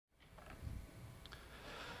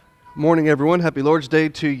Morning, everyone. Happy Lord's Day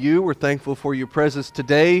to you. We're thankful for your presence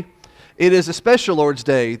today. It is a special Lord's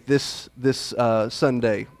Day this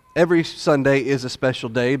Sunday. Every Sunday is a special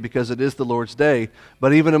day because it is the Lord's Day.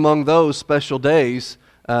 But even among those special days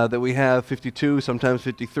that we have 52, sometimes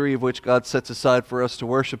 53, of which God sets aside for us to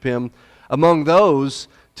worship Him, among those,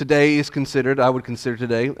 today is considered, I would consider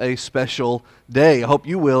today, a special day. I hope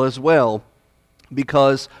you will as well.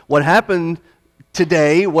 Because what happened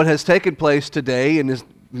today, what has taken place today, and is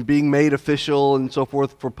being made official and so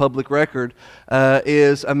forth for public record,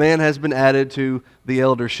 is a man has been added to the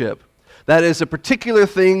eldership. That is a particular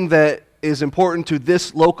thing that is important to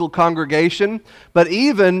this local congregation, but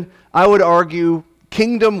even, I would argue,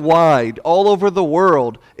 kingdom-wide, all over the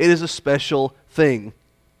world, it is a special thing.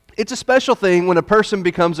 It's a special thing when a person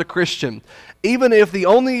becomes a Christian. Even if the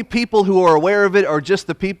only people who are aware of it are just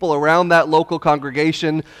the people around that local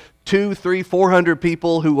congregation, 200, 300, 400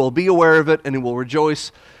 people who will be aware of it and who will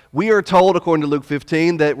rejoice. We are told, according to Luke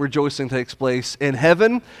 15, that rejoicing takes place in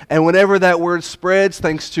heaven. And whenever that word spreads,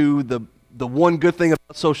 thanks to the one good thing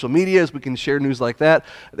about social media is we can share news like that.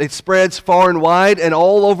 It spreads far and wide, and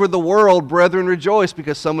all over the world, brethren rejoice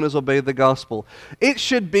because someone has obeyed the gospel. It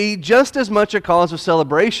should be just as much a cause of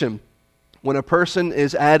celebration when a person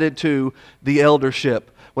is added to the eldership,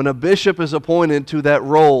 when a bishop is appointed to that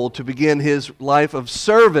role to begin his life of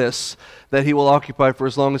service that he will occupy for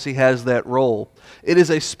as long as he has that role. It is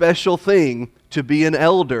a special thing to be an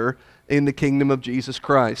elder in the kingdom of Jesus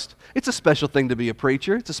Christ. It's a special thing to be a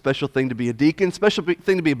preacher. It's a special thing to be a deacon, special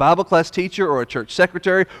thing to be a Bible class teacher or a church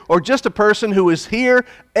secretary, or just a person who is here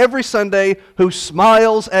every Sunday who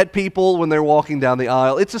smiles at people when they're walking down the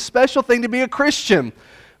aisle. It's a special thing to be a Christian.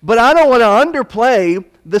 But I don't want to underplay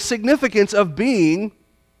the significance of being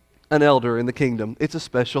an elder in the kingdom. It's a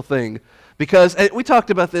special thing. Because we talked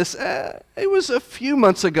about this, it was a few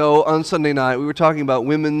months ago on Sunday night. We were talking about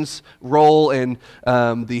women's role and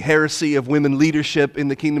the heresy of women leadership in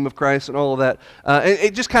the kingdom of Christ and all of that. And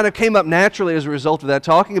it just kind of came up naturally as a result of that,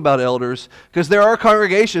 talking about elders. Because there are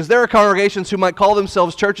congregations who might call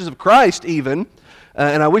themselves churches of Christ even,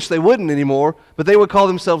 and I wish they wouldn't anymore, but they would call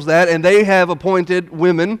themselves that, and they have appointed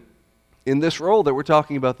women in this role that we're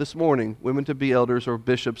talking about this morning, women to be elders or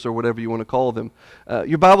bishops or whatever you want to call them.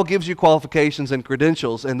 Your Bible gives you qualifications and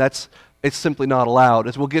credentials, and it's simply not allowed,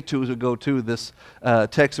 as we'll get to as we go to this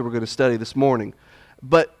text that we're going to study this morning.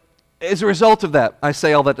 But as a result of that, I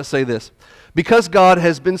say all that to say this. Because God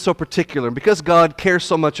has been so particular, and because God cares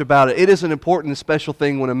so much about it, it is an important and special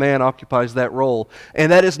thing when a man occupies that role.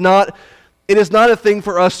 And that is not... It is not a thing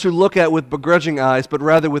for us to look at with begrudging eyes, but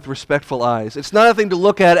rather with respectful eyes. It's not a thing to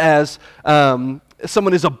look at as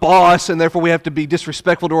someone is a boss, and therefore we have to be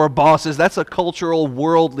disrespectful to our bosses. That's a cultural,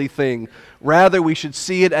 worldly thing. Rather, we should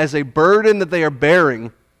see it as a burden that they are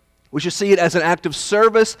bearing. We should see it as an act of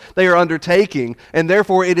service they are undertaking, and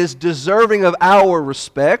therefore it is deserving of our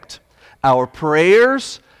respect, our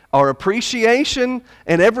prayers, our appreciation,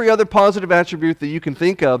 and every other positive attribute that you can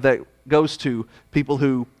think of that goes to people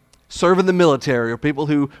who serve in the military, or people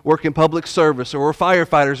who work in public service, or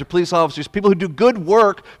firefighters, or police officers, people who do good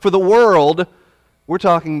work for the world. We're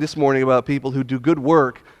talking this morning about people who do good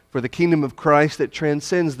work for the kingdom of Christ that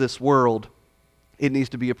transcends this world. It needs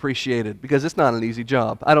to be appreciated, because it's not an easy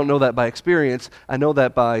job. I don't know that by experience. I know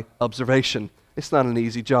that by observation. It's not an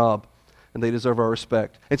easy job, and they deserve our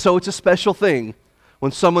respect. And so it's a special thing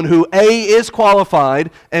when someone who A, is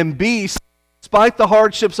qualified, and B, despite the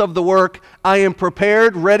hardships of the work, I am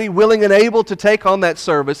prepared, ready, willing, and able to take on that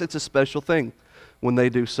service. It's a special thing when they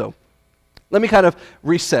do so. Let me kind of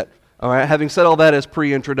reset, all right? Having said all that as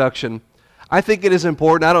pre-introduction, I think it is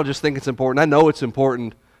important. I don't just think it's important. I know it's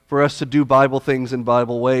important for us to do Bible things in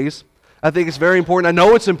Bible ways. I think it's very important. I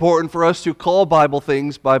know it's important for us to call Bible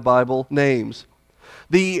things by Bible names.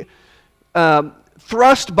 The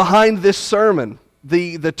thrust behind this sermon,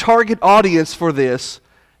 the target audience for this,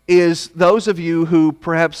 is those of you who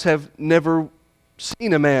perhaps have never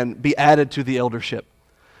seen a man be added to the eldership.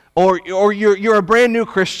 Or you're a brand new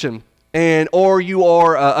Christian, or you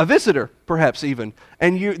are a visitor, perhaps even,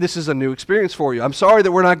 and this is a new experience for you. I'm sorry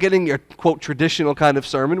that we're not getting a, quote, traditional kind of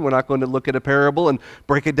sermon. We're not going to look at a parable and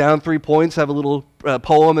break it down 3 points, have a little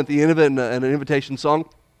poem at the end of it and an invitation song.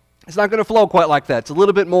 It's not going to flow quite like that. It's a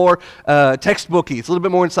little bit more textbooky. It's a little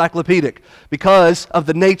bit more encyclopedic because of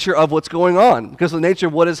the nature of what's going on, because of the nature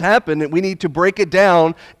of what has happened, and we need to break it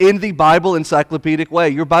down in the Bible encyclopedic way.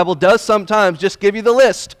 Your Bible does sometimes just give you the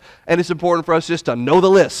list, and it's important for us just to know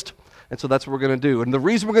the list And so that's what we're going to do. And the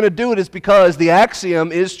reason we're going to do it is because the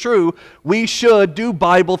axiom is true. We should do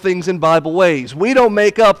Bible things in Bible ways. We don't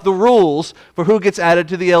make up the rules for who gets added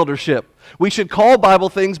to the eldership. We should call Bible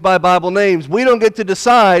things by Bible names. We don't get to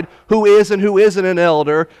decide who is and who isn't an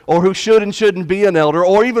elder, or who should and shouldn't be an elder,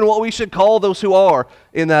 or even what we should call those who are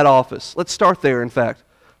in that office. Let's start there, in fact,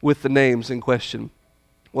 with the names in question.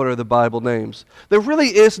 What are the Bible names? There really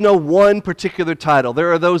is no one particular title.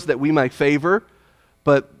 There are those that we might favor,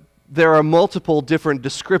 but there are multiple different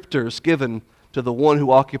descriptors given to the one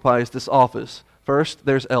who occupies this office. First,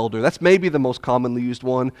 there's elder. That's maybe the most commonly used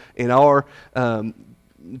one in our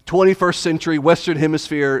 21st century Western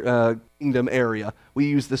Hemisphere kingdom area. We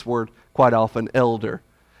use this word quite often, elder.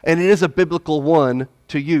 And it is a biblical one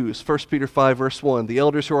to use. 1 Peter 5, verse 1. The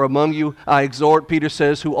elders who are among you, I exhort, Peter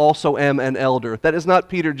says, who also am an elder. That is not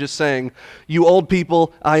Peter just saying, you old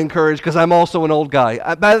people, I encourage, because I'm also an old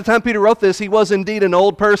guy. By the time Peter wrote this, he was indeed an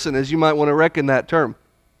old person, as you might want to reckon that term.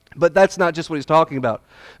 But that's not just what he's talking about.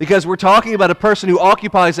 Because we're talking about a person who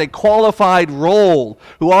occupies a qualified role,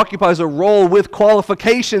 who occupies a role with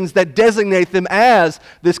qualifications that designate them as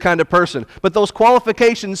this kind of person. But those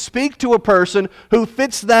qualifications speak to a person who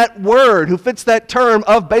fits that word, who fits that term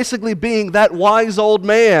of basically being that wise old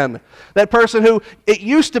man. That person who, it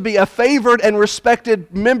used to be a favored and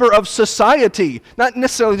respected member of society. Not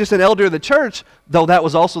necessarily just an elder of the church, though that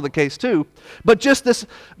was also the case too. But just this,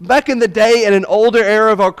 back in the day in an older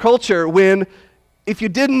era of our culture, when if you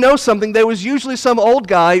didn't know something, there was usually some old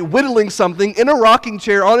guy whittling something in a rocking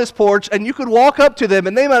chair on his porch, and you could walk up to them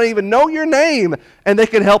and they might even know your name, and they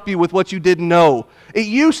could help you with what you didn't know. It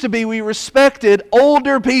used to be we respected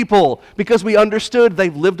older people because we understood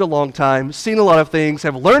they've lived a long time, seen a lot of things,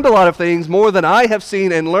 have learned a lot of things, more than I have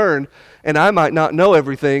seen and learned, and I might not know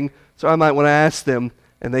everything, so I might want to ask them,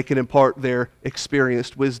 and they can impart their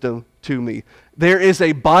experienced wisdom to me. There is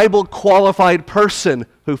a Bible-qualified person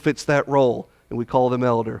who fits that role, and we call them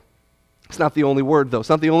elder. It's not the only word, though. It's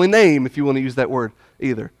not the only name, if you want to use that word,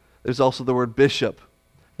 either. There's also the word bishop.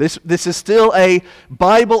 This is still a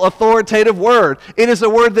Bible authoritative word. It is a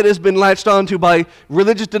word that has been latched onto by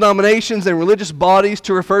religious denominations and religious bodies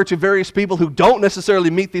to refer to various people who don't necessarily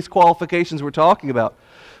meet these qualifications we're talking about.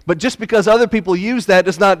 But just because other people use that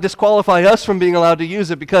does not disqualify us from being allowed to use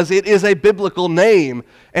it, because it is a biblical name.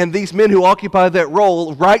 And these men who occupy that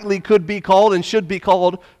role rightly could be called and should be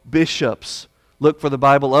called bishops. Look for the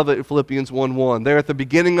Bible of it in Philippians 1:1. There at the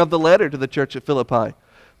beginning of the letter to the church at Philippi,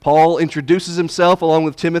 Paul introduces himself along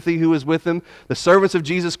with Timothy, who is with him. The servants of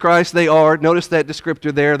Jesus Christ they are. Notice that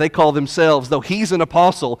descriptor there. They call themselves, though he's an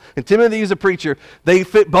apostle and Timothy is a preacher, they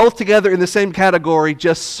fit both together in the same category,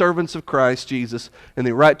 just servants of Christ Jesus. And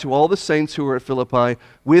they write to all the saints who are at Philippi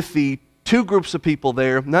with the two groups of people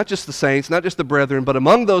there, not just the saints, not just the brethren, but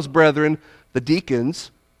among those brethren, the deacons,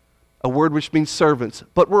 a word which means servants.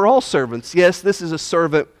 But we're all servants. Yes, this is a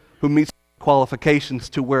servant who meets qualifications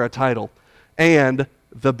to wear a title. And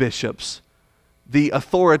the bishops, the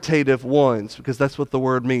authoritative ones, because that's what the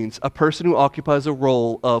word means, a person who occupies a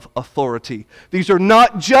role of authority. These are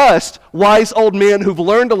not just wise old men who've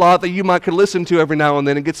learned a lot that you might could listen to every now and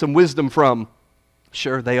then and get some wisdom from.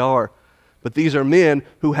 Sure, they are. But these are men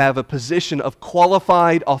who have a position of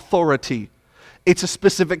qualified authority. It's a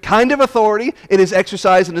specific kind of authority. It is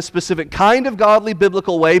exercised in a specific kind of godly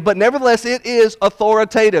biblical way, but nevertheless it is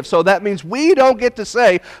authoritative. So that means we don't get to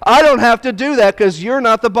say, I don't have to do that because you're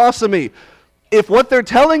not the boss of me. If what they're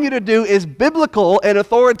telling you to do is biblical and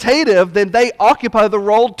authoritative, then they occupy the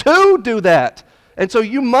role to do that. And so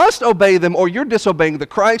you must obey them, or you're disobeying the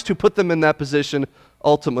Christ who put them in that position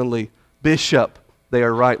ultimately. Bishop, they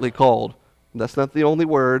are rightly called. And that's not the only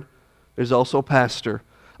word. There's also pastor.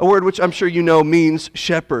 A word which I'm sure you know means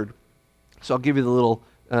shepherd. So I'll give you the little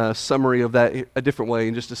summary of that a different way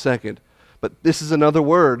in just a second. But this is another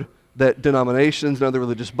word that denominations and other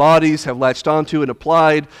religious bodies have latched onto and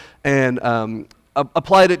applied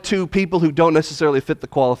it to people who don't necessarily fit the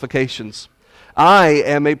qualifications. I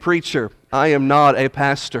am a preacher. I am not a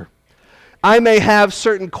pastor. I may have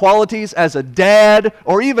certain qualities as a dad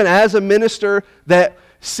or even as a minister that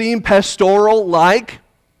seem pastoral-like,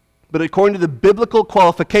 but according to the biblical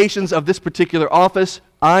qualifications of this particular office,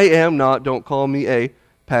 I am not, don't call me a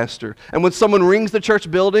pastor. And when someone rings the church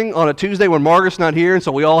building on a Tuesday when Margaret's not here, and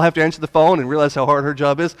so we all have to answer the phone and realize how hard her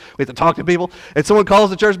job is, we have to talk to people, and someone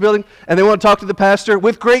calls the church building and they want to talk to the pastor,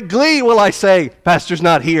 with great glee will I say, pastor's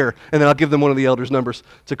not here, and then I'll give them one of the elders' numbers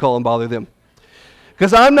to call and bother them.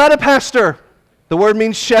 Because I'm not a pastor. The word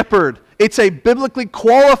means shepherd. It's a biblically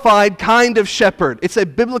qualified kind of shepherd. It's a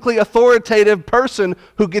biblically authoritative person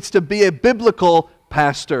who gets to be a biblical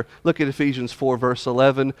pastor. Look at Ephesians 4, verse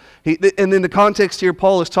 11. And in the context here,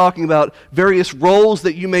 Paul is talking about various roles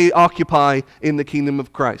that you may occupy in the kingdom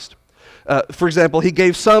of Christ. For example, he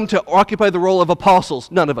gave some to occupy the role of apostles.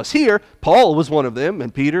 None of us here. Paul was one of them,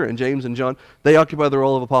 and Peter and James and John. They occupy the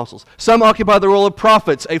role of apostles. Some occupy the role of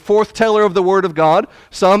prophets, a forth-teller of the word of God.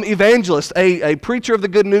 Some evangelists, a preacher of the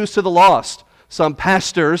good news to the lost. Some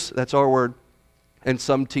pastors, that's our word, and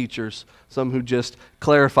some teachers, some who just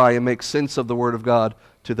clarify and make sense of the word of God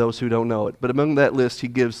to those who don't know it. But among that list, he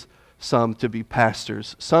gives some to be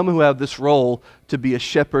pastors, some who have this role to be a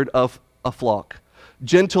shepherd of a flock.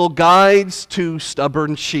 Gentle guides to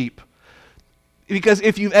stubborn sheep. Because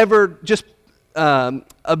if you've ever just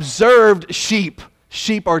observed sheep,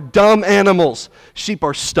 sheep are dumb animals. Sheep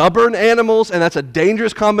are stubborn animals, and that's a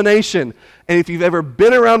dangerous combination. And if you've ever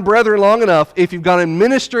been around brethren long enough, if you've gone in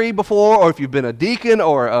ministry before, or if you've been a deacon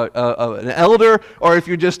or an elder, or if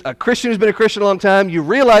you're just a Christian who's been a Christian a long time, you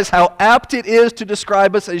realize how apt it is to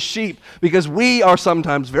describe us as sheep, because we are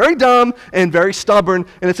sometimes very dumb and very stubborn,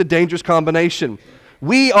 and it's a dangerous combination.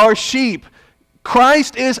 We are sheep.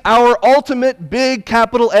 Christ is our ultimate big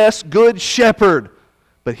capital S good shepherd.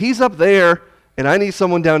 But he's up there, and I need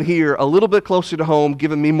someone down here a little bit closer to home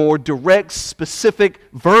giving me more direct, specific,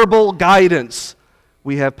 verbal guidance.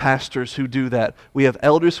 We have pastors who do that. We have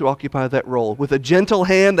elders who occupy that role. With a gentle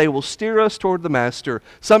hand, they will steer us toward the master.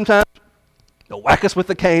 Sometimes they'll whack us with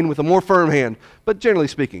the cane with a more firm hand. But generally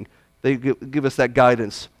speaking, they give us that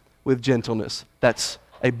guidance with gentleness. That's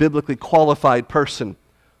a biblically qualified person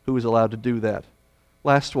who is allowed to do that.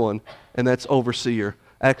 Last one, and that's overseer.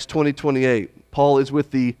 Acts 20:28. Paul is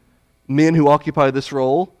with the men who occupy this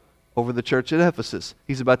role over the church at Ephesus.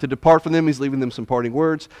 He's about to depart from them. He's leaving them some parting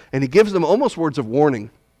words, and he gives them almost words of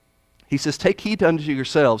warning. He says, take heed unto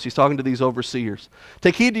yourselves. He's talking to these overseers.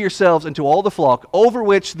 Take heed to yourselves and to all the flock over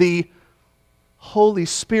which the Holy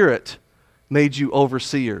Spirit made you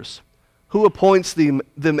overseers. Who appoints them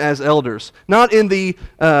as elders? Not in the,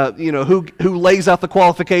 who lays out the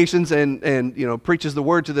qualifications and preaches the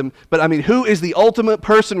word to them, but I mean, who is the ultimate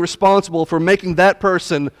person responsible for making that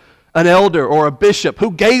person an elder or a bishop?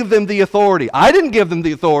 Who gave them the authority? I didn't give them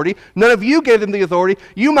the authority. None of you gave them the authority.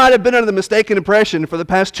 You might have been under the mistaken impression for the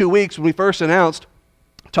past 2 weeks when we first announced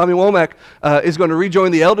Tommy Womack is going to rejoin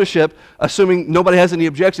the eldership, assuming nobody has any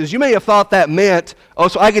objections. You may have thought that meant, oh,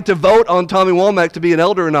 so I get to vote on Tommy Womack to be an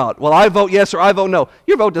elder or not. Well, I vote yes or I vote no.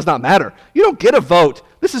 Your vote does not matter. You don't get a vote.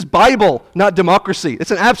 This is Bible, not democracy.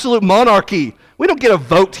 It's an absolute monarchy. We don't get a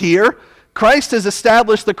vote here. Christ has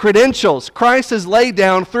established the credentials. Christ has laid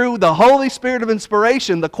down through the Holy Spirit of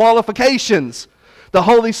inspiration the qualifications. The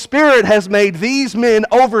Holy Spirit has made these men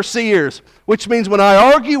overseers, which means when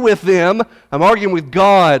I argue with them, I'm arguing with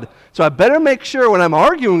God. So I better make sure when I'm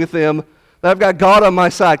arguing with them that I've got God on my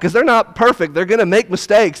side, because they're not perfect. They're going to make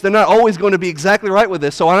mistakes. They're not always going to be exactly right with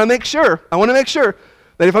this. So I want to make sure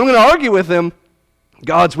that if I'm going to argue with them,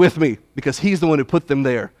 God's with me, because he's the one who put them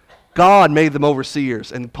there. God made them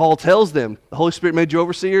overseers. And Paul tells them, the Holy Spirit made you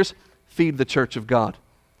overseers, feed the church of God.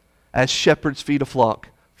 As shepherds feed a flock.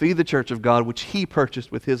 Feed the church of God, which he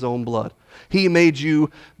purchased with his own blood. He made you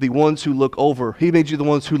the ones who look over. He made you the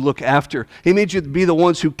ones who look after. He made you to be the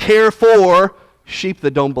ones who care for sheep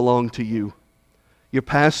that don't belong to you. Your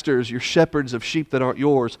pastors, your shepherds of sheep that aren't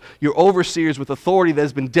yours. Your overseers with authority that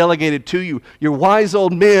has been delegated to you. Your wise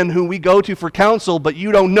old men whom we go to for counsel, but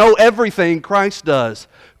you don't know everything. Christ does.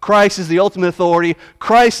 Christ is the ultimate authority.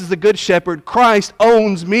 Christ is the good shepherd. Christ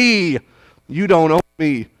owns me. You don't own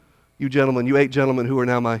me. You gentlemen, you 8 gentlemen who are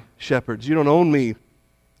now my shepherds, you don't own me.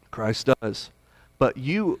 Christ does. But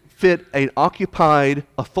you fit an occupied,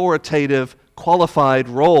 authoritative, qualified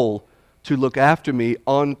role to look after me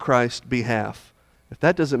on Christ's behalf. If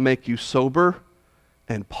that doesn't make you sober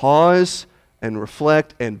and pause and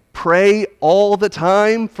reflect and pray all the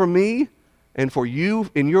time for me and for you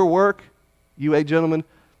in your work, you 8 gentlemen,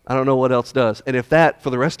 I don't know what else does. And if that, for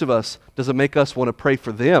the rest of us, doesn't make us want to pray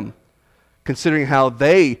for them, considering how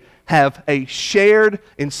they have a shared,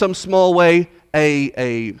 in some small way,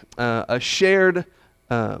 a shared,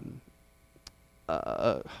 well,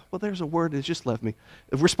 there's a word that just left me.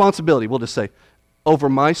 Responsibility, we'll just say, over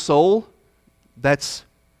my soul. That's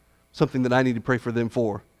something that I need to pray for them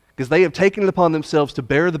for. Because they have taken it upon themselves to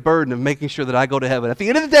bear the burden of making sure that I go to heaven. At the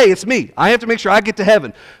end of the day, it's me. I have to make sure I get to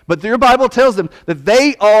heaven. But your Bible tells them that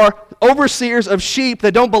they are overseers of sheep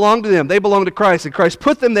that don't belong to them. They belong to Christ. And Christ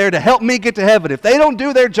put them there to help me get to heaven. If they don't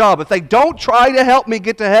do their job, if they don't try to help me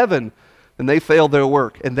get to heaven, then they failed their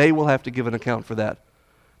work. And they will have to give an account for that.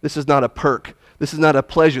 This is not a perk. This is not a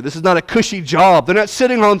pleasure. This is not a cushy job. They're not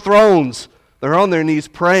sitting on thrones. They're on their knees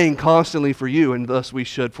praying constantly for you, and thus we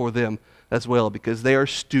should for them as well, because they are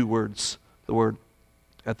stewards. The word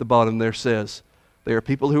at the bottom there says they are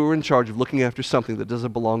people who are in charge of looking after something that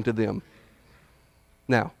doesn't belong to them.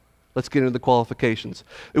 Now, let's get into the qualifications.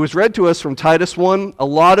 It was read to us from Titus 1, a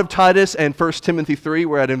lot of Titus, and 1 Timothy 3,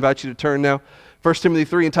 where I'd invite you to turn now. 1 Timothy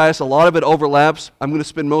 3 and Titus, a lot of it overlaps. I'm going to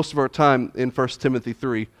spend most of our time in 1 Timothy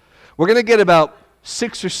 3. We're going to get about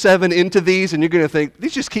 6 or 7 into these, and you're going to think,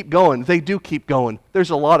 these just keep going. They do keep going. There's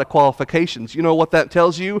a lot of qualifications. You know what that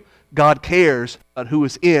tells you? God cares about who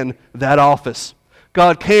is in that office.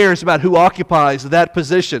 God cares about who occupies that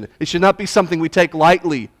position. It should not be something we take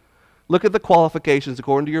lightly. Look at the qualifications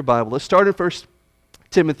according to your Bible. Let's start in 1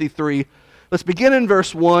 Timothy 3. Let's begin in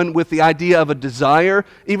verse 1 with the idea of a desire.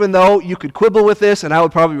 Even though you could quibble with this, and I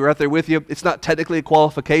would probably be right there with you, it's not technically a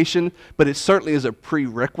qualification, but it certainly is a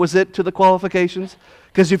prerequisite to the qualifications.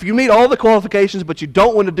 Because if you meet all the qualifications but you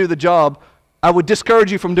don't want to do the job, I would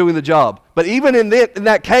discourage you from doing the job. But even in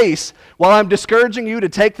that case, while I'm discouraging you to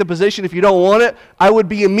take the position if you don't want it, I would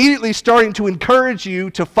be immediately starting to encourage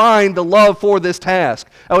you to find the love for this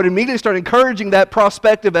task. I would immediately start encouraging that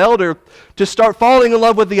prospective elder to start falling in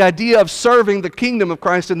love with the idea of serving the kingdom of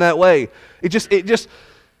Christ in that way. It just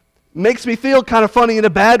makes me feel kind of funny in a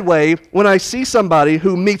bad way when I see somebody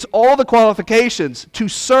who meets all the qualifications to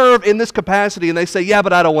serve in this capacity and they say, yeah,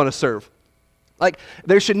 but I don't want to serve. Like,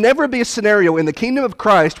 there should never be a scenario in the kingdom of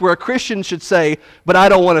Christ where a Christian should say, but I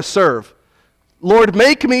don't want to serve. Lord,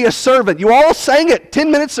 make me a servant. You all sang it 10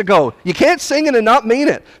 minutes ago. You can't sing it and not mean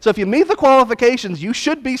it. So if you meet the qualifications, you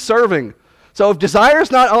should be serving. So if desire is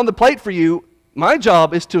not on the plate for you, my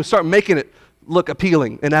job is to start making it look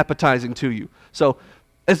appealing and appetizing to you. So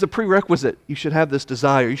as a prerequisite, you should have this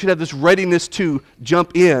desire. You should have this readiness to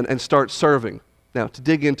jump in and start serving. Now, to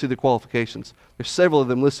dig into the qualifications, there's several of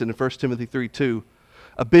them listed in 1 Timothy 3:2.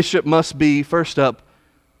 A bishop must be, first up,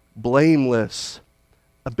 blameless.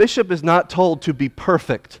 A bishop is not told to be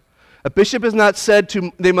perfect. A bishop is not said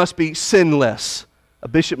they must be sinless. A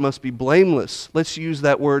bishop must be blameless. Let's use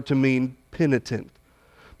that word to mean penitent.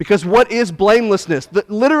 Because what is blamelessness?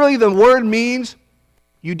 Literally, the word means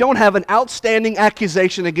you don't have an outstanding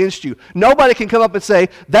accusation against you. Nobody can come up and say,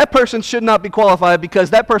 that person should not be qualified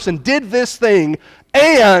because that person did this thing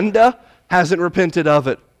and hasn't repented of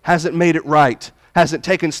it, hasn't made it right, hasn't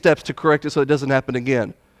taken steps to correct it so it doesn't happen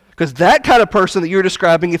again. Because that kind of person that you're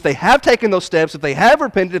describing, if they have taken those steps, if they have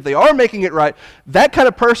repented, if they are making it right, that kind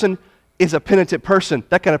of person is a penitent person.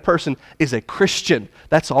 That kind of person is a Christian.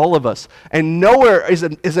 That's all of us. And nowhere is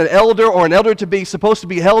an elder or an elder-to-be supposed to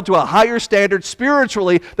be held to a higher standard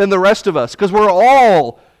spiritually than the rest of us. Because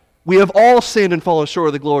we have all sinned and fallen short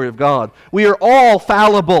of the glory of God. We are all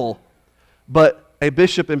fallible. But a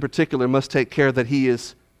bishop in particular must take care that he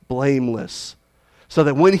is blameless. So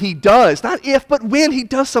that when he does, not if, but when he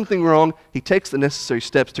does something wrong, he takes the necessary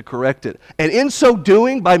steps to correct it. And in so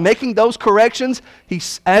doing, by making those corrections,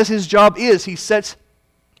 as his job is, he sets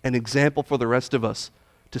an example for the rest of us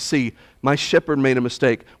to see, my shepherd made a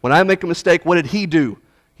mistake. When I make a mistake, what did he do?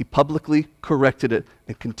 He publicly corrected it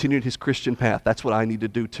and continued his Christian path. That's what I need to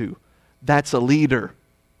do too. That's a leader.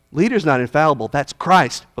 Leader's not infallible. That's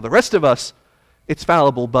Christ. For the rest of us, it's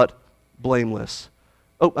fallible but blameless.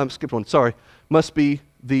 Oh, I'm skipping one. Sorry. Must be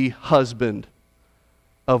the husband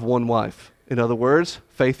of one wife. In other words,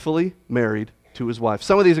 faithfully married to his wife.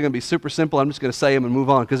 Some of these are going to be super simple. I'm just going to say them and move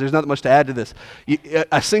on because there's not much to add to this.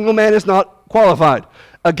 A single man is not qualified.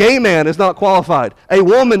 A gay man is not qualified. A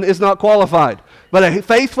woman is not qualified. But a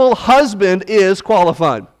faithful husband is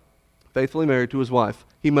qualified. Faithfully married to his wife.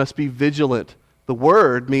 He must be vigilant. The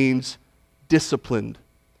word means disciplined.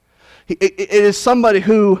 It is somebody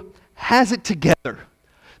who has it together.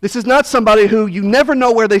 This is not somebody who you never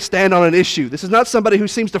know where they stand on an issue. This is not somebody who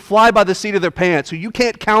seems to fly by the seat of their pants, who you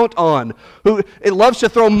can't count on, who it loves to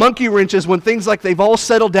throw monkey wrenches when things like they've all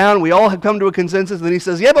settled down, we all have come to a consensus, and then he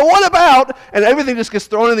says, yeah, but what about? And everything just gets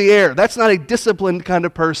thrown in the air. That's not a disciplined kind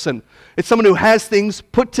of person. It's someone who has things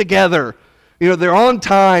put together. You know, they're on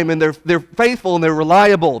time, and they're faithful, and they're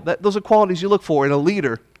reliable. Those are qualities you look for in a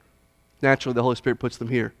leader. Naturally, the Holy Spirit puts them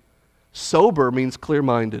here. Sober means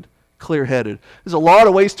clear-minded. Clear-headed. There's a lot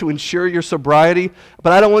of ways to ensure your sobriety,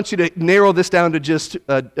 but I don't want you to narrow this down to just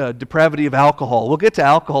depravity of alcohol. We'll get to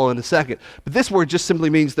alcohol in a second, but this word just simply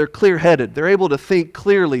means they're clear-headed. They're able to think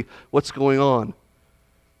clearly what's going on,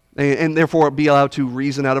 and therefore be allowed to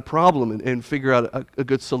reason out a problem and figure out a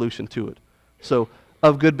good solution to it. So,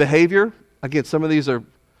 of good behavior, again, some of these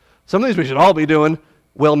we should all be doing.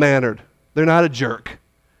 Well-mannered. They're not a jerk.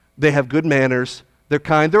 They have good manners. They're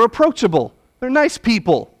kind. They're approachable. They're nice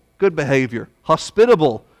people. Good behavior,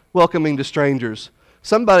 hospitable, welcoming to strangers.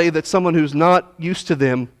 Someone who's not used to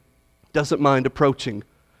them doesn't mind approaching.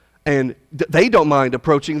 And they don't mind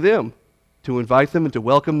approaching them, to invite them and to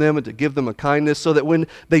welcome them and to give them a kindness, so that when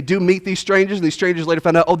they do meet these strangers, and these strangers later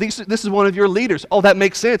find out, oh, this is one of your leaders. Oh, that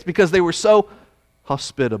makes sense because they were so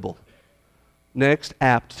hospitable. Next,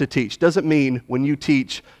 apt to teach. Doesn't mean when you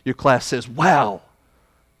teach, your class says, wow,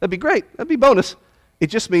 that'd be great, that'd be bonus. It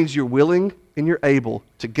just means you're willing and you're able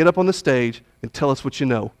to get up on the stage and tell us what you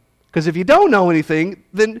know. Because if you don't know anything,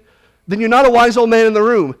 then you're not a wise old man in the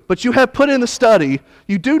room, but you have put in the study,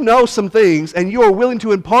 you do know some things, and you are willing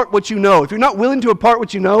to impart what you know. If you're not willing to impart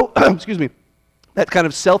what you know, excuse me, that kind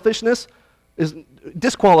of selfishness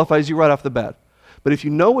disqualifies you right off the bat. But if you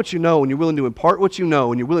know what you know, and you're willing to impart what you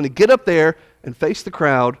know, and you're willing to get up there and face the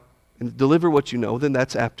crowd and deliver what you know, then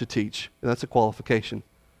that's apt to teach, and that's a qualification.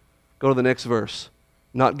 Go to the next verse.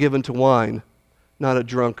 Not given to wine, not a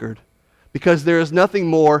drunkard, because there is nothing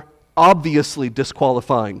more obviously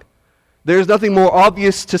disqualifying. There's nothing more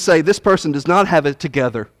obvious to say this person does not have it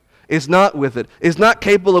together, is not with it, is not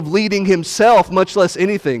capable of leading himself, much less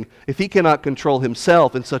anything, if he cannot control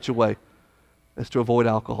himself in such a way as to avoid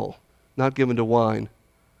alcohol. Not given to wine.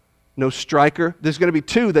 No striker. There's going to be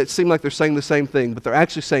two that seem like they're saying the same thing, but they're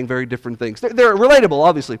actually saying very different things. They're relatable,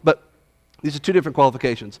 obviously, but these are two different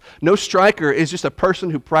qualifications. No striker is just a person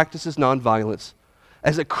who practices nonviolence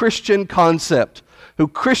as a Christian concept, who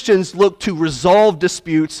Christians look to resolve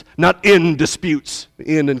disputes, not end disputes,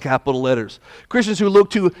 end in capital letters. Christians who look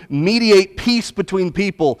to mediate peace between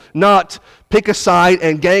people, not pick a side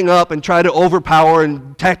and gang up and try to overpower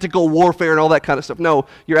and tactical warfare and all that kind of stuff. No,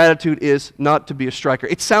 your attitude is not to be a striker.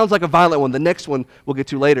 It sounds like a violent one. The next one we'll get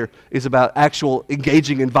to later is about actual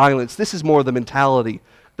engaging in violence. This is more the mentality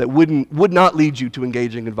that would not lead you to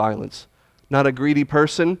engaging in violence. Not a greedy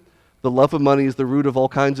person. The love of money is the root of all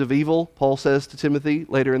kinds of evil, Paul says to Timothy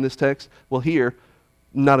later in this text. Well, here,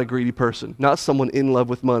 not a greedy person, not someone in love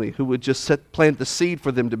with money who would just plant the seed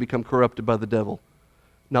for them to become corrupted by the devil.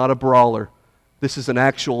 Not a brawler. This is an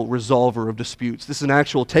actual resolver of disputes. This is an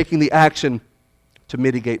actual taking the action to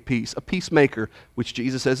mitigate peace. A peacemaker, which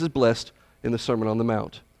Jesus says is blessed in the Sermon on the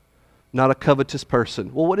Mount. Not a covetous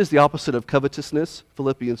person. Well, what is the opposite of covetousness?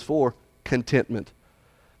 Philippians 4, contentment.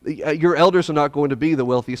 Your elders are not going to be the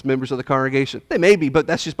wealthiest members of the congregation. They may be, but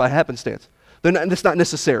that's just by happenstance. That's not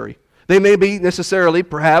necessary. They may be necessarily,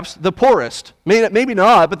 perhaps, the poorest. Maybe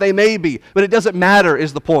not, but they may be. But it doesn't matter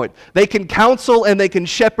is the point. They can counsel and they can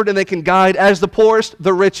shepherd and they can guide as the poorest,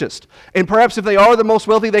 the richest. And perhaps if they are the most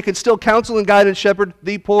wealthy, they can still counsel and guide and shepherd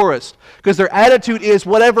the poorest. Because their attitude is,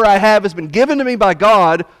 whatever I have has been given to me by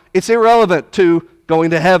God, it's irrelevant to going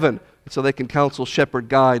to heaven. And so they can counsel, shepherd,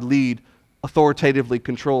 guide, lead, authoritatively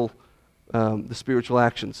control the spiritual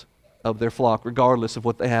actions of their flock, regardless of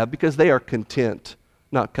what they have, because they are content,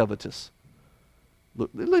 not covetous. Look,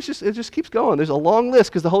 it just keeps going. There's a long list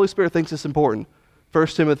because the Holy Spirit thinks it's important. 1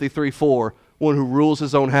 Timothy 3:4, one who rules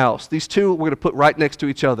his own house. These two we're going to put right next to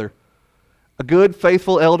each other. A good,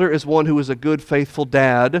 faithful elder is one who is a good, faithful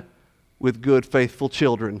dad with good, faithful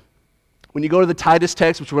children. When you go to the Titus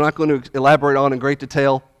text, which we're not going to elaborate on in great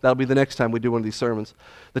detail, that'll be the next time we do one of these sermons.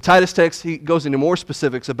 The Titus text, he goes into more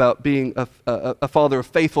specifics about being a father of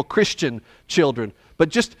faithful Christian children. But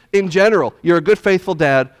just in general, you're a good, faithful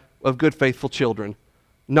dad of good, faithful children,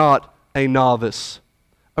 not a novice.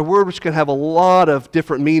 A word which can have a lot of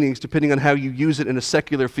different meanings depending on how you use it in a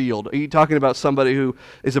secular field. Are you talking about somebody who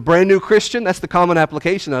is a brand new Christian? That's the common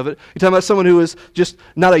application of it. You're talking about someone who is just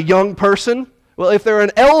not a young person? Well, if they're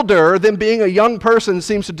an elder, then being a young person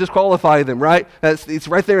seems to disqualify them, right? It's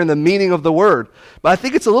right there in the meaning of the word. But I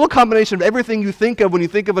think it's a little combination of everything you think of when you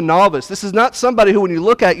think of a novice. This is not somebody who, when you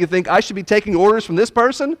look at, you think, I should be taking orders from this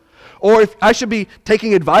person, or if I should be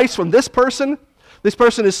taking advice from this person. This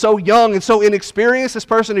person is so young and so inexperienced. This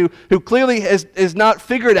person who clearly has not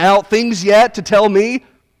figured out things yet to tell me,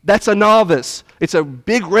 that's a novice. It's a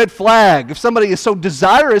big red flag. If somebody is so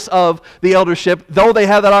desirous of the eldership, though they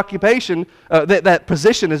have that occupation, that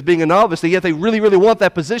position as being a novice, yet they really, really want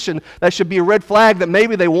that position, that should be a red flag that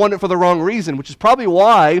maybe they want it for the wrong reason, which is probably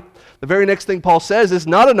why the very next thing Paul says is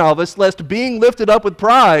not a novice, lest being lifted up with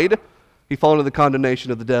pride, he fall into the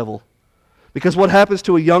condemnation of the devil. Because what happens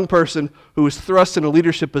to a young person who is thrust in a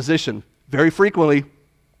leadership position? Very frequently,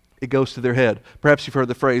 it goes to their head. Perhaps you've heard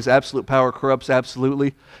the phrase, absolute power corrupts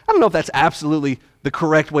absolutely. I don't know if that's absolutely the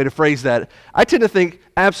correct way to phrase that. I tend to think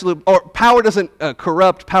power doesn't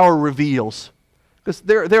corrupt, power reveals. Because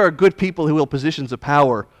there are good people who hold positions of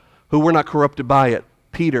power who were not corrupted by it.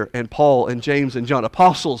 Peter and Paul and James and John,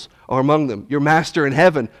 apostles are among them. Your master in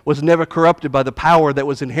heaven was never corrupted by the power that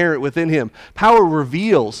was inherent within him. Power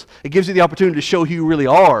reveals. It gives you the opportunity to show who you really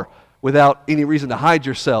are without any reason to hide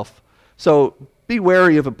yourself. So be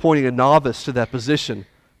wary of appointing a novice to that position,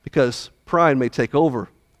 because pride may take over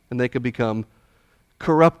and they could become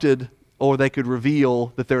corrupted, or they could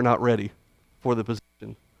reveal that they're not ready for the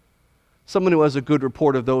position. Someone who has a good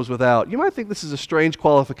report of those without. You might think this is a strange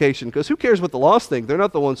qualification, because who cares what the lost think? They're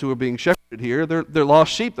not the ones who are being shepherded here. They're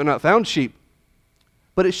lost sheep. They're not found sheep.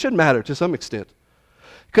 But it should matter to some extent.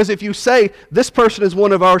 Because if you say, this person is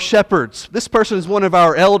one of our shepherds, this person is one of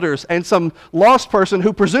our elders, and some lost person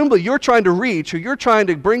who presumably you're trying to reach, who you're trying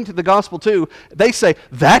to bring to the gospel to, they say,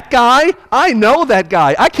 that guy? I know that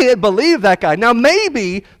guy. I can't believe that guy. Now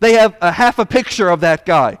maybe they have a half a picture of that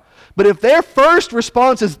guy. But if their first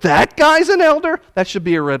response is, that guy's an elder, that should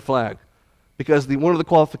be a red flag. Because one of the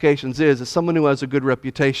qualifications is someone who has a good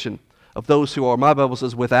reputation of those who are, my Bible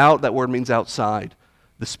says, without, that word means outside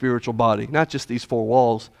the spiritual body, not just these four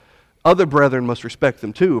walls. Other brethren must respect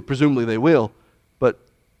them too, presumably they will, but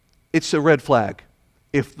it's a red flag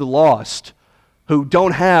if the lost, who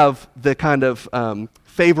don't have the kind of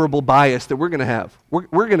favorable bias that we're going to have,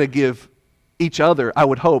 we're going to give each other, I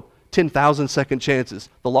would hope, 10,000 second chances.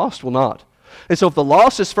 The lost will not. And so if the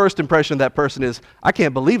lost's first impression of that person is, I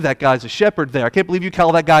can't believe that guy's a shepherd there, I can't believe you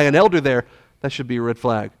call that guy an elder there, that should be a red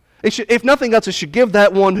flag. It should, if nothing else, it should give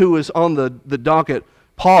that one who is on the docket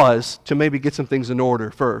pause to maybe get some things in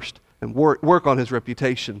order first and work on his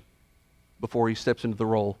reputation before he steps into the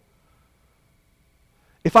role.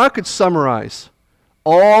 If I could summarize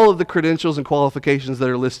all of the credentials and qualifications that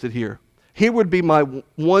are listed here, here would be my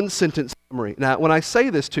one-sentence summary. Now, when I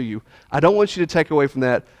say this to you, I don't want you to take away from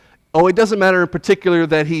that, oh, it doesn't matter in particular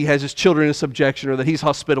that he has his children in subjection or that he's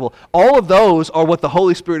hospitable. All of those are what the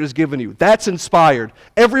Holy Spirit has given you. That's inspired.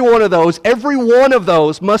 Every one of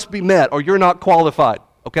those must be met or you're not qualified.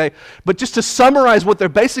 Okay? But just to summarize what they're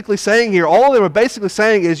basically saying here, all of them are basically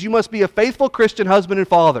saying is you must be a faithful Christian husband and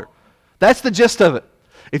father. That's the gist of it.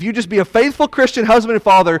 If you just be a faithful Christian husband and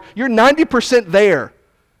father, you're 90% there,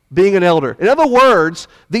 being an elder. In other words,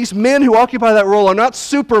 these men who occupy that role are not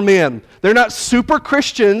supermen. They're not super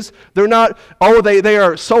Christians. They're not, they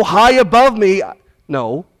are so high above me.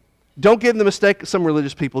 No. Don't get in the mistake some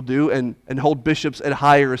religious people do and hold bishops at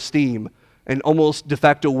higher esteem and almost de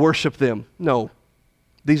facto worship them. No.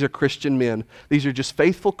 These are Christian men. These are just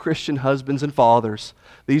faithful Christian husbands and fathers.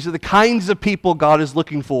 These are the kinds of people God is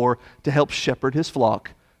looking for to help shepherd his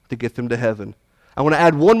flock to get them to heaven. I want to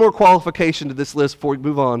add one more qualification to this list before we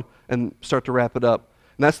move on and start to wrap it up.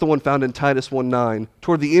 And that's the one found in Titus 1:9.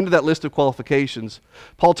 Toward the end of that list of qualifications,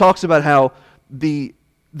 Paul talks about how the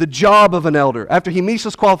job of an elder, after he meets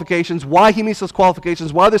those qualifications, why he meets those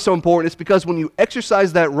qualifications, why they're so important, it's because when you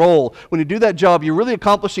exercise that role, when you do that job, you're really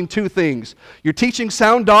accomplishing two things. You're teaching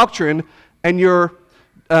sound doctrine and you're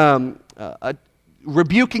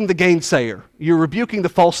rebuking the gainsayer. You're rebuking the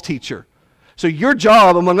false teacher. So your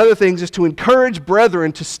job, among other things, is to encourage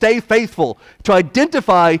brethren to stay faithful, to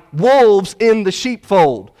identify wolves in the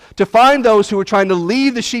sheepfold, to find those who are trying to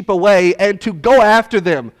lead the sheep away and to go after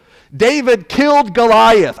them. David killed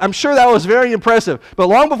Goliath. I'm sure that was very impressive. But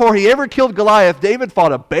long before he ever killed Goliath, David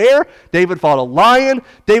fought a bear, David fought a lion,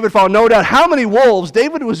 David fought no doubt how many wolves.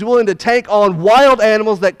 David was willing to take on wild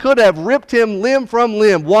animals that could have ripped him limb from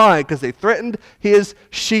limb. Why? Because they threatened his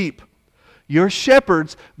sheep. Your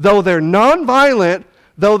shepherds, though they're nonviolent,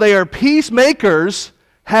 though they are peacemakers,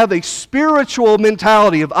 have a spiritual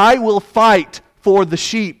mentality of I will fight for the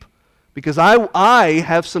sheep because I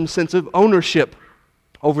have some sense of ownership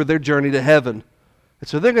over their journey to heaven. And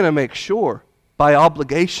so they're going to make sure, by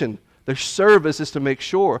obligation, their service is to make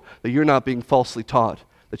sure that you're not being falsely taught,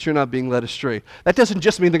 that you're not being led astray. That doesn't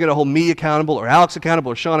just mean they're going to hold me accountable or Alex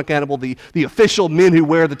accountable or Sean accountable, the official men who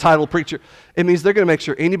wear the title preacher. It means they're going to make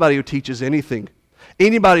sure anybody who teaches anything,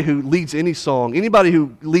 anybody who leads any song, anybody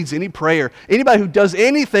who leads any prayer, anybody who does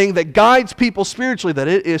anything that guides people spiritually, that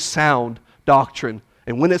it is sound doctrine.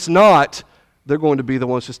 And when it's not, they're going to be the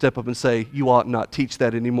ones to step up and say, you ought not teach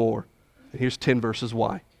that anymore. And here's 10 verses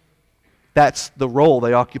why. That's the role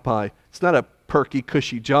they occupy. It's not a perky,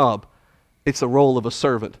 cushy job. It's the role of a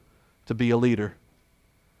servant to be a leader.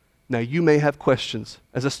 Now, you may have questions.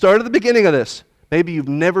 As I started at the beginning of this, maybe you've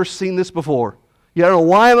never seen this before. You don't know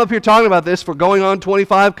why I'm up here talking about this for going on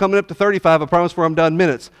 25, coming up to 35. I promise where I'm done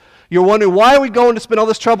minutes. You're wondering, why are we going to spend all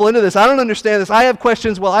this trouble into this? I don't understand this. I have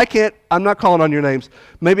questions. Well, I'm not calling on your names.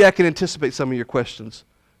 Maybe I can anticipate some of your questions.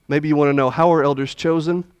 Maybe you want to know, how are elders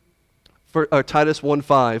chosen? Titus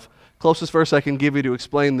 1:5. Closest verse I can give you to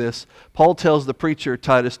explain this. Paul tells the preacher,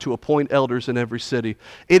 Titus, to appoint elders in every city.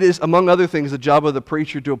 It is, among other things, the job of the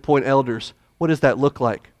preacher to appoint elders. What does that look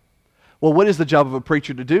like? Well, what is the job of a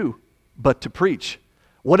preacher to do? But to preach.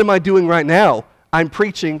 What am I doing right now? I'm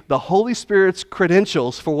preaching the Holy Spirit's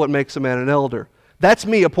credentials for what makes a man an elder. That's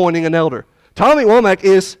me appointing an elder. Tommy Womack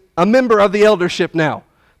is a member of the eldership now.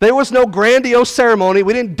 There was no grandiose ceremony.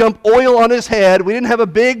 We didn't dump oil on his head. We didn't have a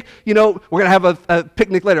big, we're going to have a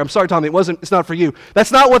picnic later. I'm sorry, Tommy, it's not for you.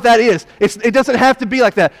 That's not what that is. It doesn't have to be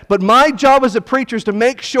like that. But my job as a preacher is to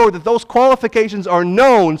make sure that those qualifications are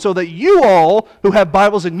known so that you all who have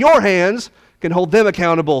Bibles in your hands can hold them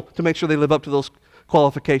accountable to make sure they live up to those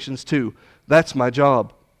qualifications too. That's my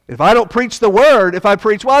job. If I don't preach the Word, if I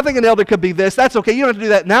preach, I think an elder could be this, that's okay. You don't have to do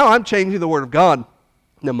that. Now I'm changing the Word of God.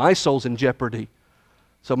 Now my soul's in jeopardy.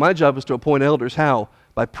 So my job is to appoint elders. How?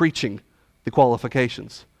 By preaching the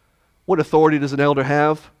qualifications. What authority does an elder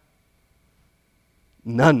have?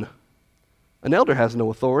 None. An elder has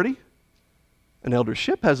no authority. An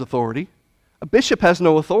eldership has authority. A bishop has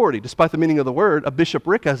no authority. Despite the meaning of the word, a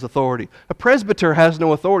bishopric has authority. A presbyter has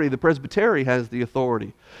no authority. The presbytery has the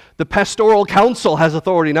authority. The pastoral council has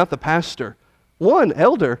authority, not the pastor. One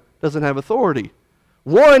elder doesn't have authority.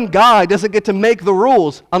 One guy doesn't get to make the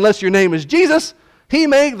rules unless your name is Jesus. He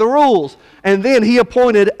made the rules, and then he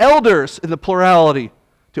appointed elders in the plurality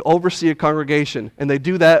to oversee a congregation, and they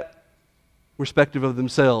do that respective of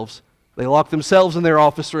themselves. They lock themselves in their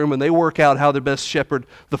office room, and they work out how to best shepherd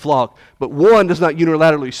the flock. But one does not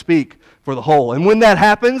unilaterally speak for the whole. And when that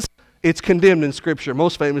happens, it's condemned in Scripture,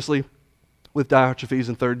 most famously with Diotrephes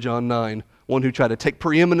in 3 John 9, one who tried to take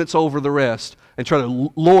preeminence over the rest and try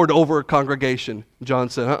to lord over a congregation. John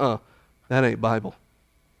said, that ain't Bible.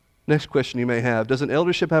 Next question you may have, does an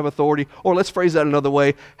eldership have authority? Or let's phrase that another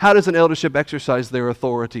way, how does an eldership exercise their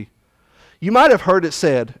authority? You might have heard it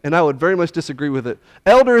said, and I would very much disagree with it,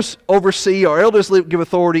 elders oversee or elders give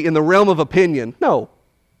authority in the realm of opinion. No.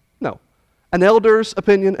 An elder's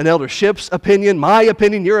opinion, an eldership's opinion, my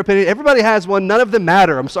opinion, your opinion, everybody has one. None of them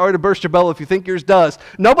matter. I'm sorry to burst your bubble if you think yours does.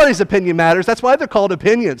 Nobody's opinion matters. That's why they're called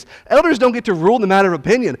opinions. Elders don't get to rule in the matter of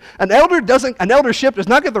opinion. An eldership does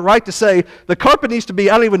not get the right to say the carpet needs to be,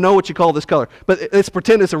 I don't even know what you call this color, but let's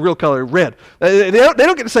pretend it's a real color, red. They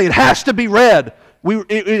don't get to say it has to be red.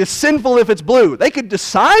 It is sinful if it's blue. They could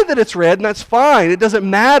decide that it's red, and that's fine. It doesn't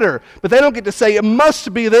matter. But they don't get to say it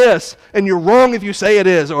must be this, and you're wrong if you say it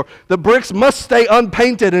is, or the bricks must stay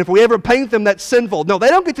unpainted, and if we ever paint them, that's sinful. No, they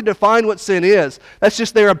don't get to define what sin is. That's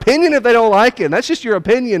just their opinion if they don't like it. That's just your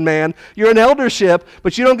opinion, man. You're an eldership,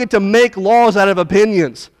 but you don't get to make laws out of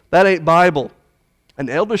opinions. That ain't Bible. An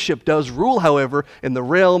eldership does rule, however, in the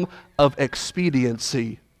realm of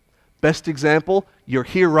expediency. Best example, you're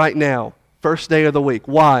here right now. First day of the week.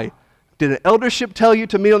 Why? Did an eldership tell you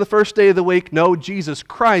to meet on the first day of the week? No, Jesus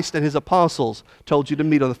Christ and his apostles told you to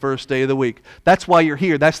meet on the first day of the week. That's why you're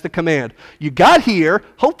here. That's the command. You got here,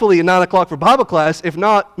 hopefully at 9 o'clock for Bible class. If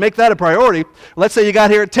not, make that a priority. Let's say you got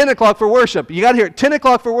here at 10 o'clock for worship. You got here at 10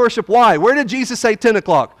 o'clock for worship. Why? Where did Jesus say 10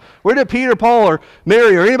 o'clock? Where did Peter, Paul, or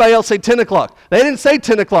Mary, or anybody else say 10 o'clock? They didn't say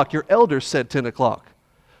 10 o'clock. Your elders said 10 o'clock.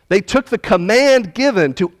 They took the command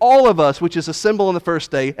given to all of us, which is assemble on the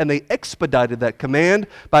first day, and they expedited that command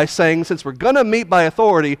by saying, since we're going to meet by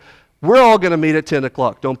authority, we're all going to meet at 10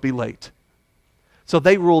 o'clock. Don't be late. So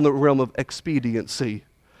they rule in the realm of expediency.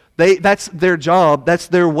 That's their job. That's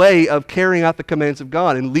their way of carrying out the commands of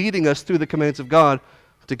God and leading us through the commands of God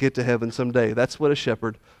to get to heaven someday. That's what a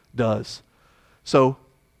shepherd does. So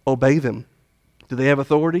obey them. Do they have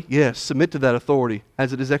authority? Yes. Submit to that authority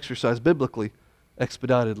as it is exercised biblically.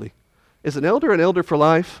 Expeditedly. Is an elder for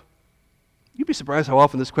life? You'd be surprised how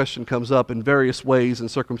often this question comes up in various ways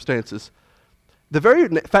and circumstances. The very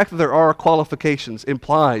fact that there are qualifications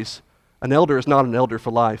implies an elder is not an elder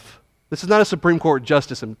for life. This is not a Supreme Court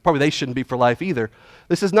justice, and probably they shouldn't be for life either.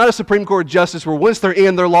 This is not a Supreme Court justice where once they're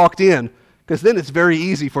in, they're locked in, because then it's very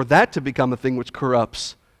easy for that to become a thing which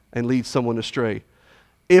corrupts and leads someone astray.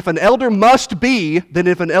 If an elder must be, then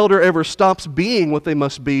if an elder ever stops being what they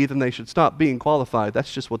must be, then they should stop being qualified.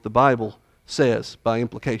 That's just what the Bible says by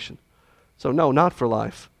implication. So no, not for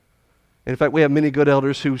life. And in fact, we have many good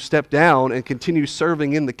elders who step down and continue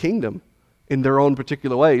serving in the kingdom in their own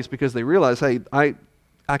particular ways because they realize, hey,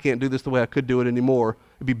 I can't do this the way I could do it anymore.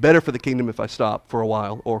 It'd be better for the kingdom if I stop for a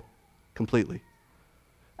while or completely.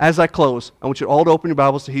 As I close, I want you all to open your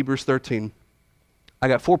Bibles to Hebrews 13. I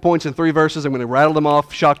got 4 points and 3 verses. I'm going to rattle them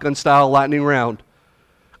off shotgun style, lightning round.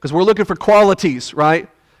 Because we're looking for qualities, right?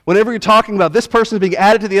 Whenever you're talking about this person being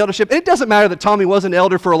added to the eldership, it doesn't matter that Tommy was an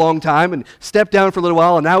elder for a long time and stepped down for a little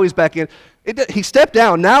while and now he's back in. He stepped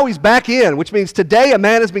down, now he's back in, which means today a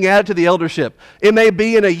man is being added to the eldership. It may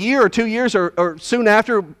be in a year or 2 years or soon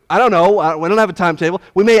after, I don't know, we don't have a timetable.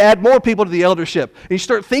 We may add more people to the eldership. And you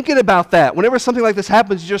start thinking about that. Whenever something like this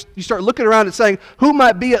happens, you start looking around and saying, who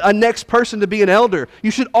might be a next person to be an elder? You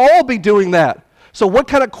should all be doing that. So what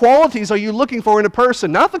kind of qualities are you looking for in a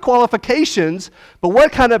person? Not the qualifications, but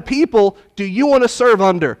what kind of people do you want to serve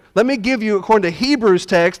under? Let me give you, according to Hebrews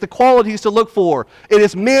text, the qualities to look for. It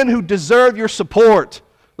is men who deserve your support.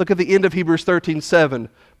 Look at the end of Hebrews 13:7.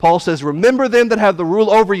 Paul says, remember them that have the rule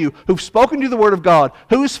over you, who've spoken to you the word of God,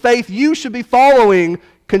 whose faith you should be following,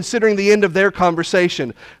 considering the end of their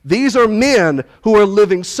conversation. These are men who are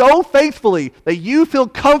living so faithfully that you feel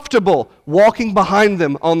comfortable walking behind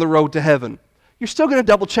them on the road to heaven. You're still going to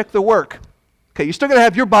double check their work. Okay, you're still going to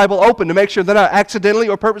have your Bible open to make sure they're not accidentally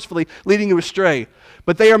or purposefully leading you astray.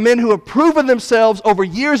 But they are men who have proven themselves over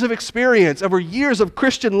years of experience, over years of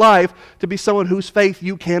Christian life, to be someone whose faith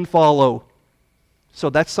you can follow. So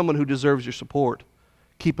that's someone who deserves your support.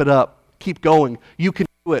 Keep it up. Keep going. You can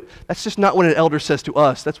do it. That's just not what an elder says to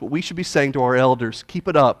us. That's what we should be saying to our elders. Keep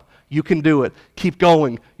it up. You can do it. Keep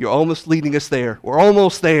going. You're almost leading us there. We're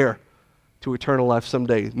almost there to eternal life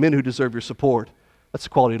someday. Men who deserve your support. That's the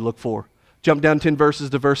quality to look for. Jump down 10 verses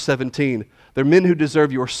to verse 17. They're men who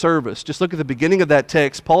deserve your service. Just look at the beginning of that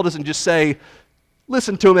text. Paul doesn't just say,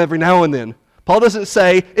 listen to him every now and then. Paul doesn't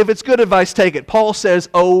say, if it's good advice, take it. Paul says,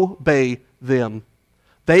 obey them.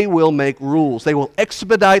 They will make rules. They will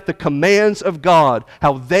expedite the commands of God,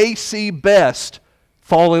 how they see best.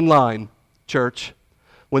 Fall in line, church.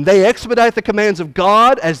 When they expedite the commands of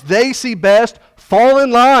God as they see best, fall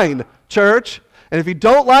in line, church. And if you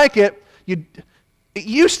don't like it, it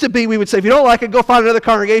used to be we would say, if you don't like it, go find another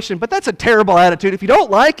congregation. But that's a terrible attitude. If you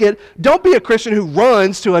don't like it, don't be a Christian who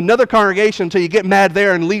runs to another congregation until you get mad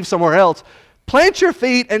there and leave somewhere else. Plant your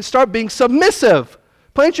feet and start being submissive.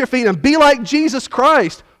 Plant your feet and be like Jesus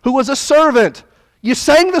Christ, who was a servant. You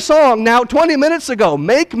sang the song now 20 minutes ago,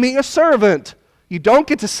 make me a servant. You don't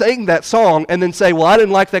get to sing that song and then say, well, I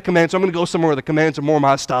didn't like that command, so I'm going to go somewhere where the commands are more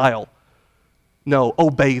my style. No,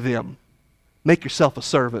 obey them. Make yourself a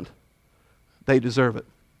servant. They deserve it.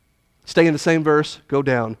 Stay in the same verse, go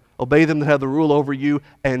down. Obey them that have the rule over you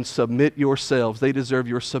and submit yourselves. They deserve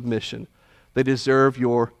your submission. They deserve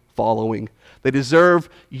your following. They deserve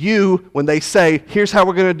you, when they say, here's how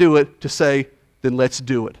we're going to do it, to say, then let's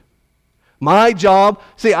do it. My job,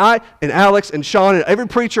 see, I and Alex and Sean and every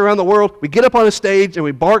preacher around the world, we get up on a stage and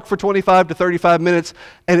we bark for 25 to 35 minutes,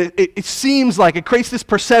 and it seems like it creates this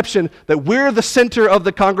perception that we're the center of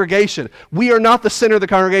the congregation. We are not the center of the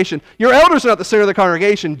congregation. Your elders are not the center of the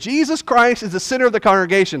congregation. Jesus Christ is the center of the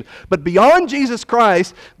congregation. But beyond Jesus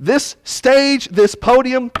Christ, this stage, this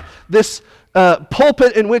podium, this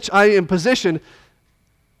pulpit in which I am positioned,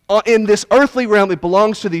 in this earthly realm, it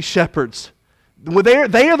belongs to these shepherds. They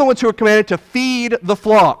are the ones who are commanded to feed the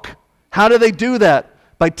flock. How do they do that?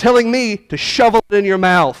 By telling me to shovel it in your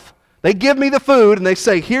mouth. They give me the food and they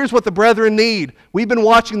say, here's what the brethren need. We've been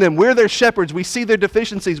watching them. We're their shepherds. We see their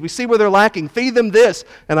deficiencies. We see where they're lacking. Feed them this,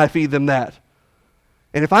 and I feed them that.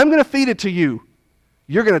 And if I'm going to feed it to you,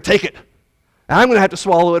 you're going to take it. And I'm going to have to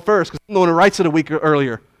swallow it first because I'm the one who writes it a week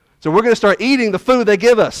earlier. So we're going to start eating the food they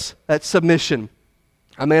give us. That's submission.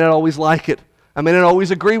 I may not always like it. I may not always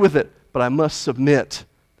agree with it. But I must submit.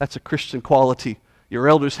 That's a Christian quality. Your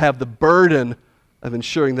elders have the burden of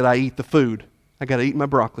ensuring that I eat the food. I got to eat my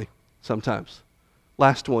broccoli sometimes.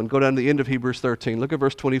 Last one, go down to the end of Hebrews 13. Look at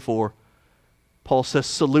verse 24. Paul says,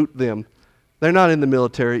 salute them. They're not in the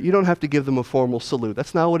military. You don't have to give them a formal salute.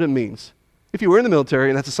 That's not what it means. If you were in the military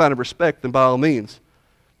and that's a sign of respect, then by all means.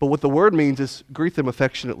 But what the word means is greet them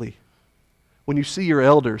affectionately. When you see your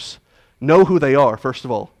elders, know who they are, first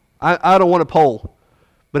of all. I don't want to poll.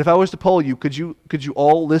 But if I was to poll you, could you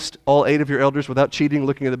all list all 8 of your elders without cheating,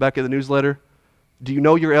 looking at the back of the newsletter? Do you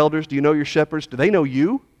know your elders? Do you know your shepherds? Do they know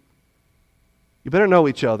you? You better know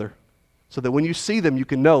each other so that when you see them, you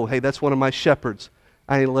can know, hey, that's one of my shepherds.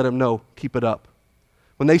 I need to let them know, keep it up.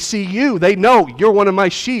 When they see you, they know you're one of my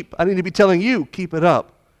sheep. I need to be telling you, keep it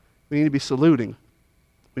up. We need to be saluting.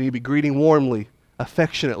 We need to be greeting warmly,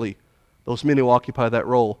 affectionately, those men who occupy that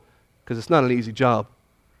role, because it's not an easy job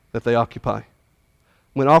that they occupy.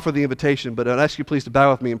 I'm going to offer the invitation, but I'd ask you please to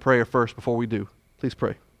bow with me in prayer first before we do. Please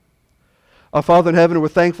pray. Our Father in heaven, we're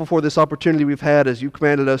thankful for this opportunity we've had as you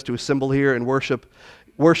commanded us to assemble here and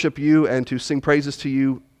worship you and to sing praises to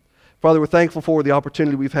you. Father, we're thankful for the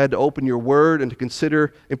opportunity we've had to open your word and to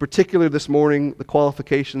consider, in particular this morning, the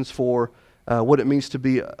qualifications for what it means to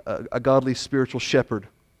be a godly spiritual shepherd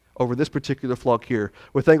over this particular flock here.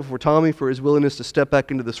 We're thankful for Tommy for his willingness to step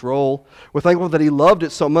back into this role. We're thankful that he loved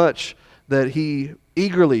it so much that he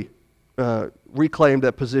eagerly reclaimed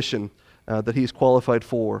that position that he's qualified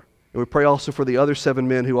for. And we pray also for the other 7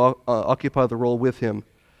 men who occupy the role with him.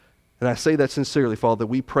 And I say that sincerely, Father.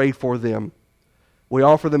 We pray for them. We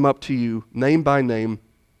offer them up to you, name by name.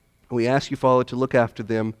 And we ask you, Father, to look after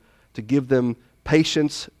them, to give them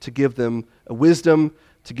patience, to give them wisdom,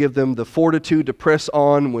 to give them the fortitude to press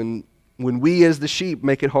on when we as the sheep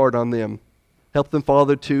make it hard on them. Help them,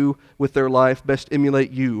 Father, to, with their life, best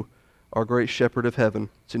emulate you, our great shepherd of heaven.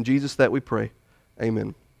 It's in Jesus that we pray.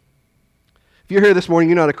 Amen. If you're here this morning,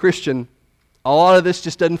 you're not a Christian, a lot of this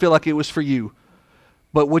just doesn't feel like it was for you.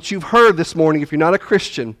 But what you've heard this morning, if you're not a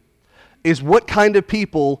Christian, is what kind of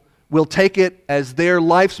people will take it as their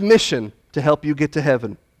life's mission to help you get to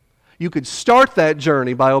heaven. You could start that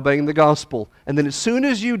journey by obeying the gospel. And then as soon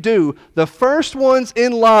as you do, the first ones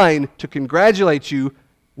in line to congratulate you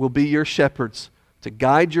will be your shepherds, to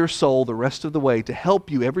guide your soul the rest of the way, to help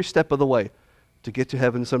you every step of the way to get to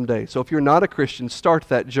heaven someday. So if you're not a Christian, start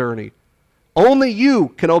that journey. Only you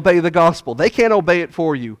can obey the gospel. They can't obey it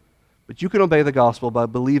for you. But you can obey the gospel by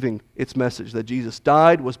believing its message, that Jesus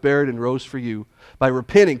died, was buried, and rose for you. By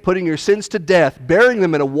repenting, putting your sins to death, burying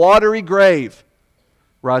them in a watery grave,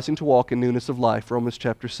 rising to walk in newness of life, Romans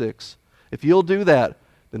chapter 6. If you'll do that,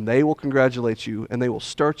 then they will congratulate you, and they will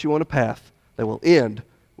start you on a path that will end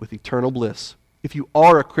with eternal bliss. If you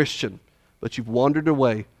are a Christian, but you've wandered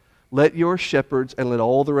away, let your shepherds, and let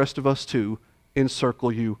all the rest of us too,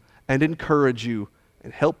 encircle you and encourage you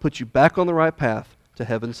and help put you back on the right path to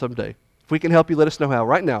heaven someday. If we can help you, let us know how.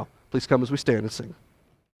 Right now, please come as we stand and sing.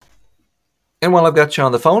 And while I've got you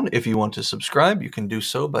on the phone, if you want to subscribe, you can do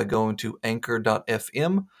so by going to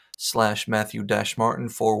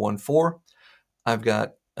anchor.fm/Matthew-Martin414. I've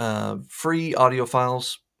got free audio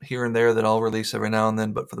files here and there that I'll release every now and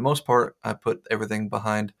then, but for the most part, I put everything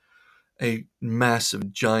behind a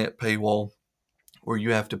massive, giant paywall where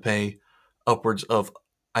you have to pay upwards of,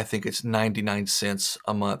 I think it's 99 cents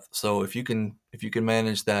a month. So if you can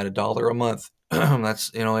manage that, $1 a month,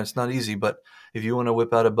 that's, it's not easy, but if you want to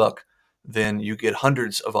whip out a buck, then you get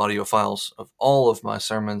hundreds of audio files of all of my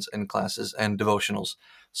sermons and classes and devotionals.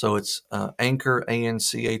 So it's anchor,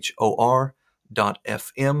 anchor.fm/Matthew,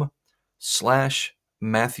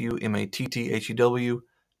 MATTHEW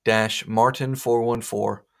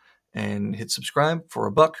 -Martin414, and hit subscribe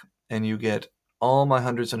for $1, and you get all my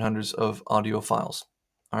hundreds and hundreds of audio files.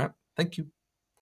 All right. Thank you.